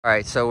All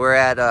right, so we're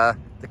at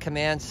the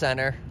command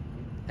center.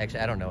 Actually,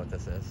 I don't know what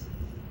this is.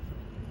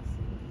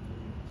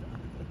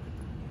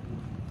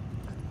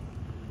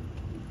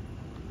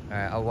 All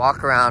right, I'll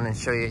walk around and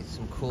show you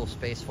some cool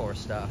Space Force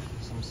stuff,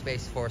 some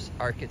Space Force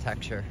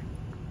architecture.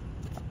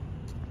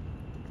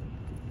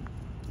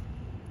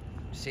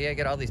 See, I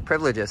get all these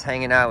privileges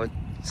hanging out with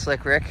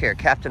Slick Rick here,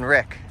 Captain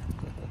Rick.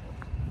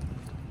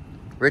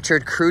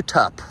 Richard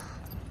Crutup.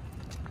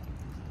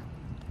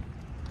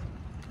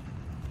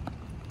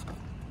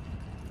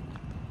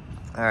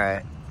 All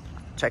right,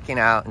 checking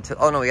out until,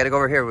 oh no, we gotta go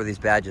over here where these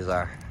badges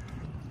are.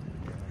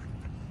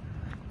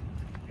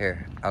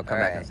 Here, I'll come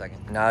back in a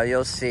second. Now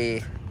you'll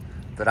see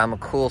that I'm a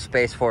cool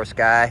Space Force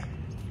guy.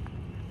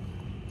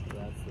 So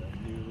that's the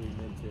newly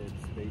minted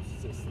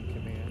Space System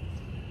Command.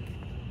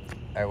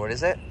 All right, what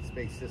is it?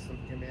 Space System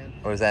Command.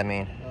 What does that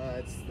mean?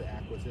 It's the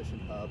acquisition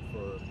hub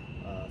for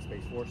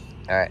Space Force.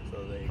 All right.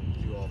 So they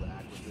do all the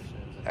acquisitions.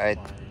 And All right,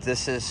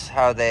 this is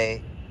how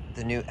the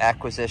new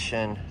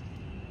acquisition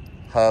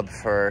hub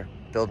for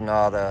building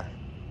all the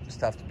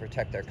stuff to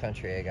protect our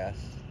country, I guess,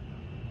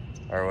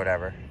 or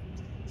whatever.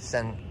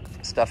 Send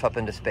stuff up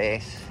into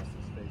space.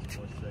 Space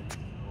Force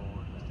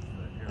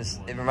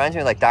segment. It reminds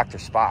me of like Dr.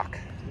 Spock.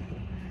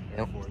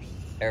 Air Force.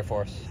 Air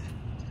Force.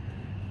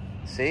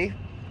 See?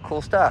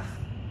 Cool stuff.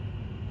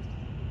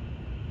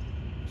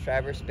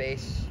 Schreiber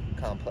Space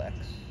Complex.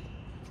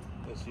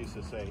 This used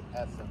to say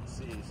SMC,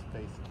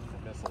 Space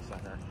and Missile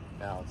Center.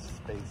 Now it's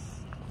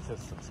Space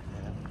Systems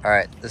Command. All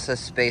right, this is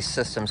Space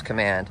Systems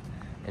Command,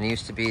 and it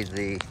used to be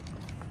the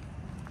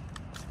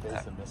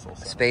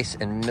Space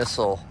and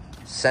Missile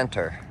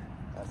Center.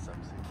 SMC.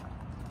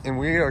 SMC. And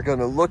we are going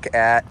to look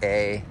at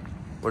a,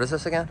 what is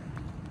this again?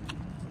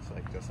 It's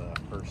like just a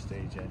first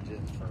stage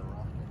engine for a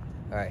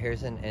rocket. All right,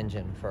 here's an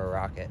engine for a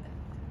rocket.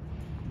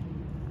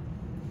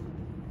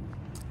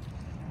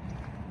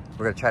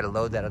 We're going to try to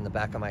load that on the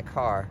back of my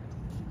car,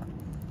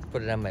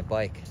 put it on my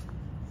bike.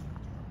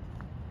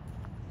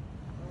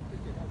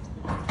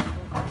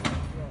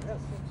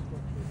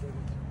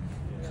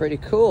 Pretty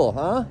cool,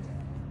 huh?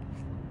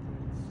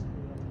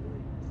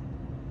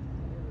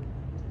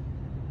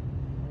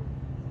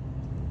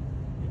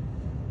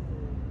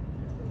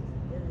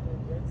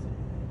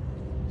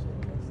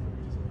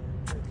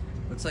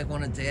 Looks like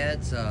one of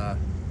Dad's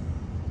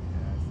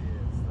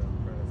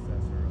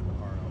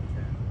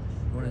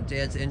one of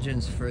Dad's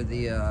engines for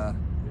the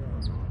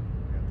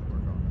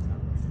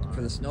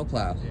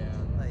snowplow. Yeah,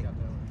 like,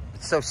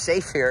 it's so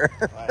safe here.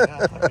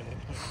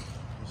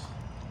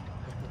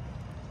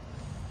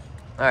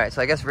 All right,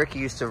 so I guess Ricky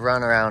used to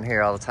run around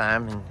here all the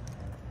time and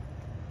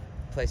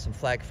play some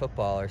flag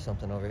football or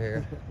something over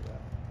here.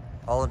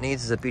 All it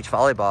needs is a beach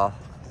volleyball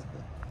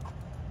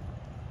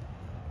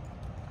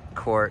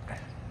court.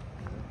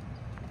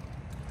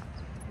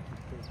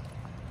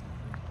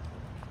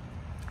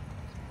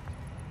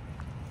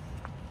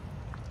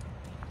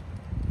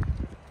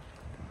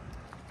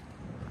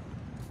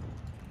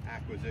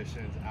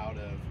 Acquisitions out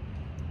of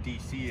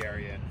DC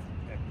area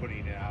and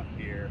putting it out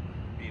here,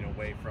 being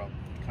away from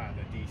kind of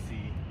the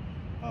DC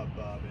hub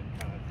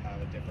and kind of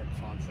have a different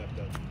concept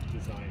of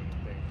designing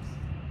things.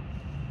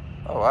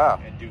 Oh wow!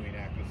 And doing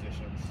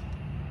acquisitions.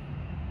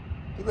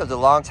 He lived a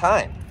long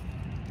time.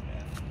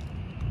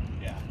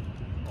 Yeah.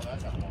 Well,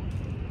 that's how long.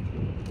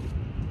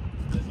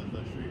 This is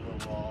the street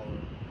wall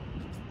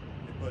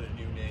where they put a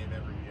new name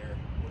every year,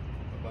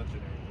 a bunch of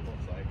names. It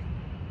looks like.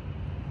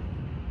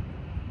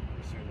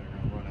 Pretty soon they're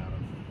gonna run out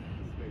of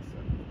space.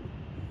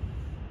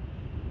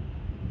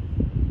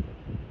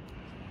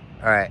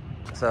 All right,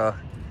 so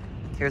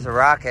here's a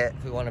rocket.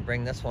 If we want to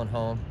bring this one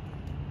home,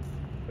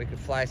 we could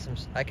fly some.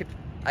 I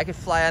could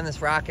fly on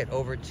this rocket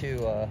over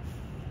to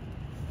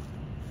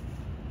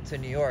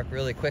New York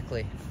really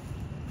quickly.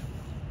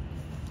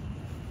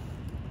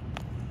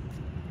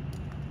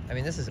 I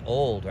mean, this is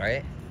old,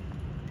 right?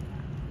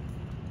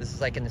 This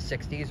is like in the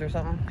 60s or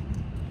something.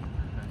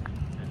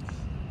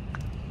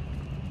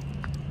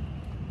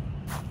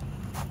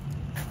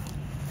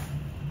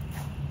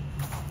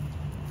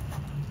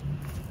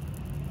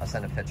 I'll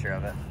send a picture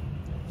of it.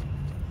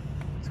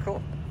 It's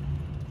cool.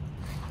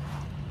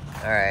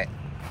 All right,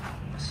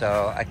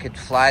 so I could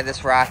fly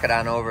this rocket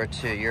on over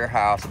to your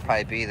house and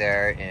probably be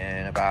there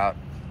in about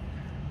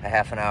a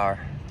half an hour.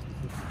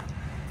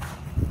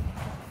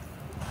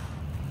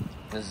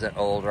 This is an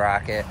old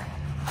rocket.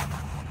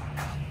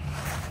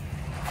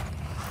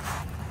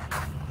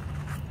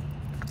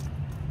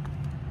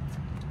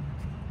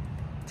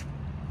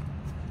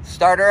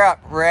 Start her up,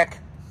 Rick.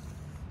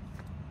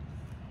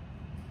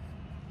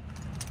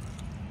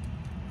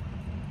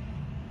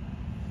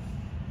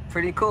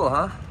 Pretty cool,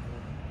 huh?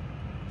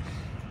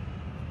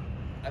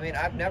 I mean,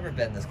 I've never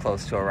been this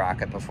close to a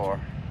rocket before.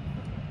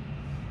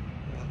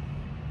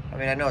 I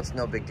mean, I know it's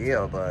no big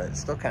deal, but it's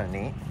still kind of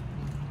neat.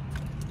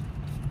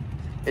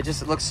 It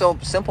looks so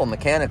simple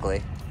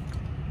mechanically.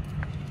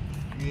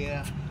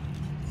 Yeah,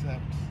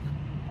 except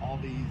all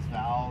these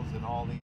valves and all these